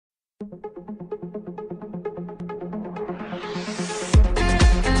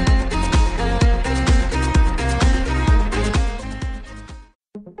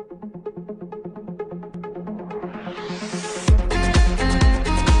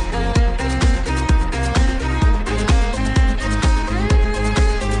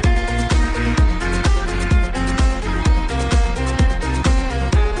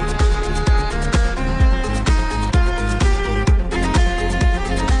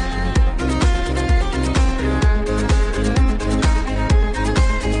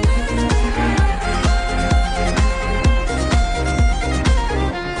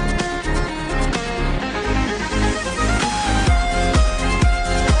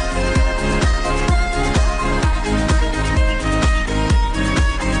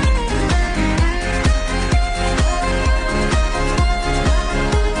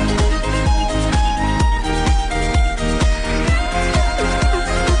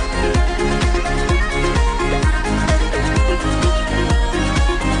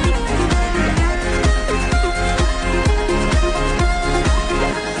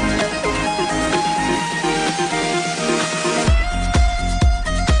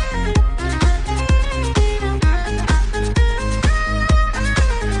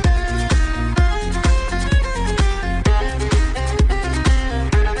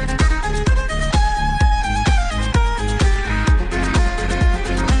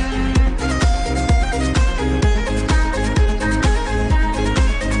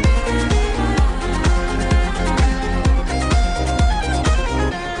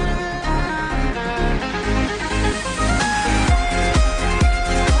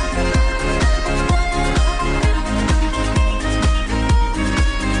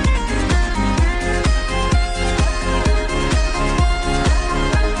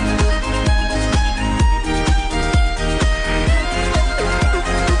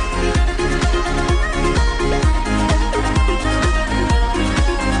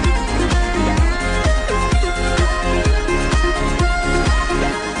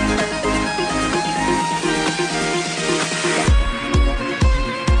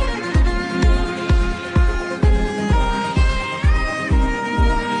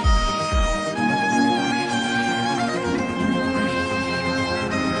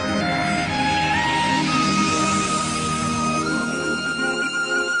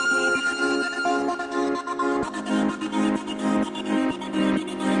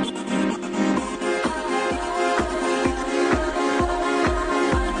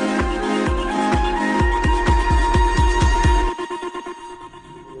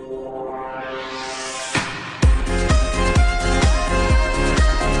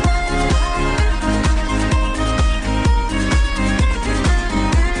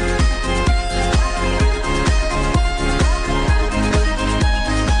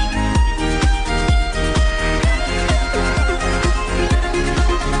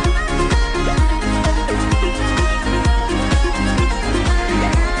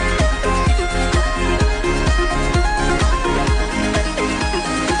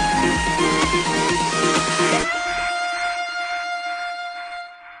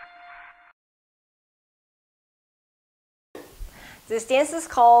This dance is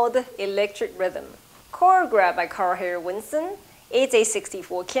called Electric Rhythm, choreographed by Karl-Harry Winson. It's a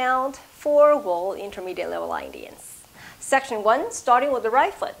 64 count, 4-wall intermediate level line dance. Section 1, starting with the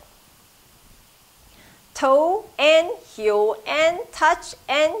right foot. Toe and heel and touch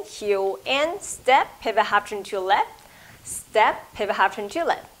and heel and step, pivot half turn to left, step, pivot half turn to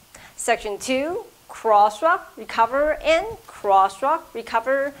left. Section 2, cross rock, recover and cross rock,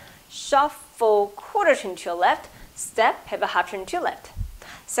 recover, shuffle, quarter turn to left, step, pivot half turn to left.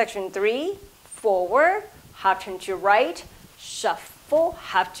 Section 3, forward, half turn to right, shuffle,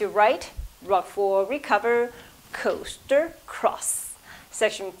 half to right, rock forward, recover, coaster, cross.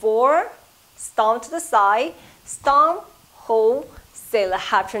 Section 4, stomp to the side, stomp, hold, sailor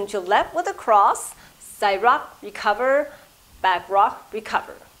half turn to left with a cross, side rock, recover, back rock,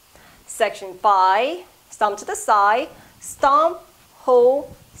 recover. Section 5, stomp to the side, stomp,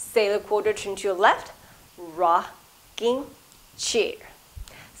 hold, sailor quarter turn to left, rocking chair.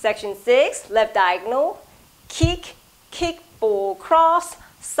 Section 6, left diagonal, kick, ball cross,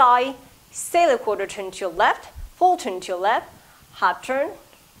 side, sailor quarter turn to left, full turn to left, half turn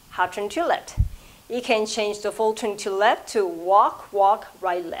to left. You can change the full turn to left to walk,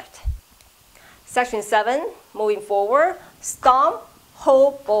 right, left. Section 7, moving forward, stomp,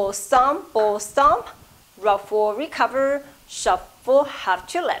 hold, ball stomp, rock forward, recover, shuffle, half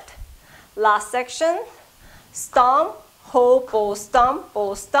to left. Last section, stomp, hold, ball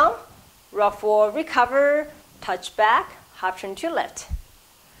stomp, rock forward, recover, touch back, half turn to left.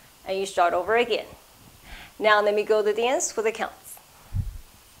 And you start over again. Now let me go to dance with the counts.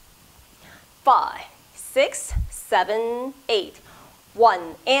 5, 6, 7, 8.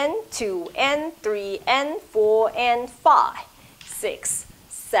 1 and 2 and 3 and 4 and 5, 6,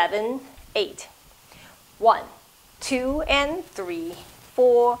 7, 8. 1, 2 and 3,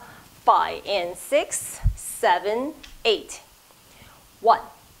 4, 5 and 6, 7, 8. 1,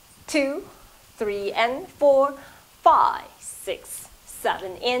 2, 3 and 4, 5, 6,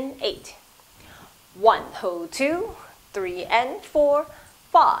 7 and 8. 1, 2, 3 and 4,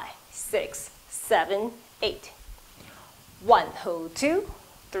 5, 6, 7, 8. 1, 2,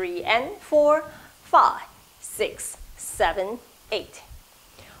 3 and 4, 5, 6, 7, 8.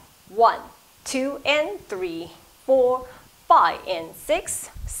 1, 2 and 3, 4, 5 and 6,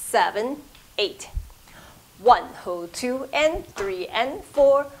 7, 8. 1, 2 and 3 and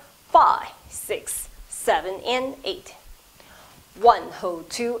 4, 5, 6, 7 and 8. 1,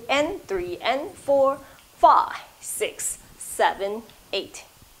 2 and 3 and 4, 5, 6, 7, 8.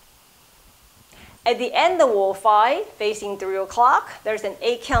 At the end of wall 5, facing 3 o'clock, there's an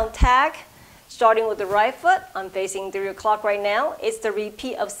 8-count tag. Starting with the right foot, I'm facing 3 o'clock right now. It's the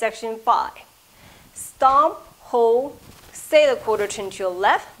repeat of section 5. Stomp, hold, say the quarter turn to your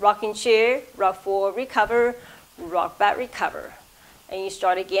left, rocking chair, rock forward, recover, rock back, recover. And you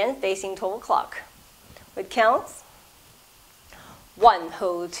start again facing 12 o'clock. With counts, 1,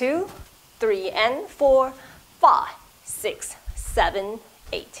 2, 3 and 4, 5, 6, 7,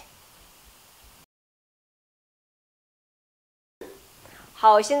 8.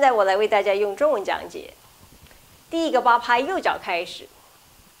 好，现在我来为大家用中文讲解。第一个8拍，右脚开始，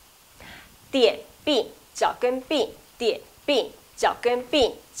点并，脚跟并，点并，脚跟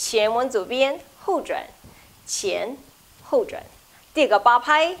并，前往左边，后转，前后转。第二个8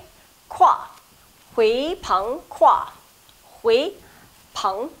拍，跨，回旁跨，回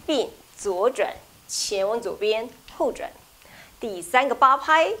旁并，左转，前往左边，后转。第三个8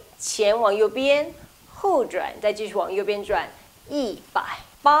拍，前往右边，后转，再继续往右边转。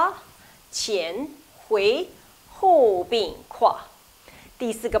180，前回后并跨。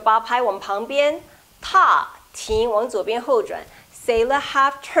第四个8拍往旁边踏停，往左边后转 ，sailor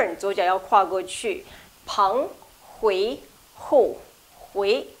half turn， 左脚要跨过去，旁回后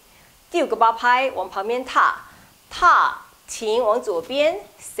回。第五个8拍往旁边踏停，往左边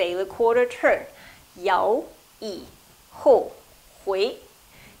sailor quarter turn， 摇以后回。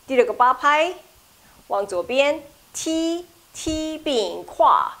第六个8拍往左边踢并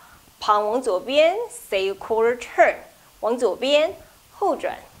跨，旁往左边 say quarter turn， 往左边后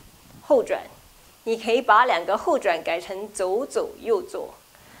转后转。你可以把2个后转改成走走右左。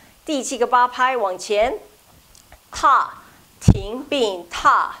第7个8拍往前踏停并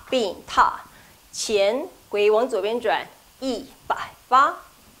踏并踏，前回往左边转180。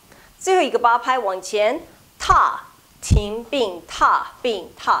最后一个8拍往前踏停并踏并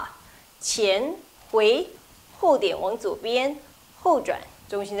踏，前回后点往左边后转，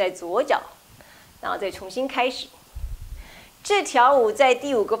重心在左脚，然后再重新开始。这条舞在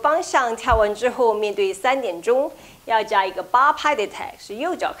第5个方向跳完之后，面对3点钟要加一个8拍的 tag， 是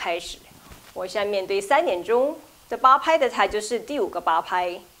右脚开始。我现在面对3点钟，这8拍的 tag 就是第5个8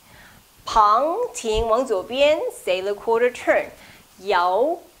拍。旁停往左边 ，sailor quarter turn，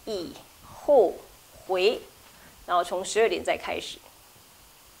 摇以后回，然后从12点再开始。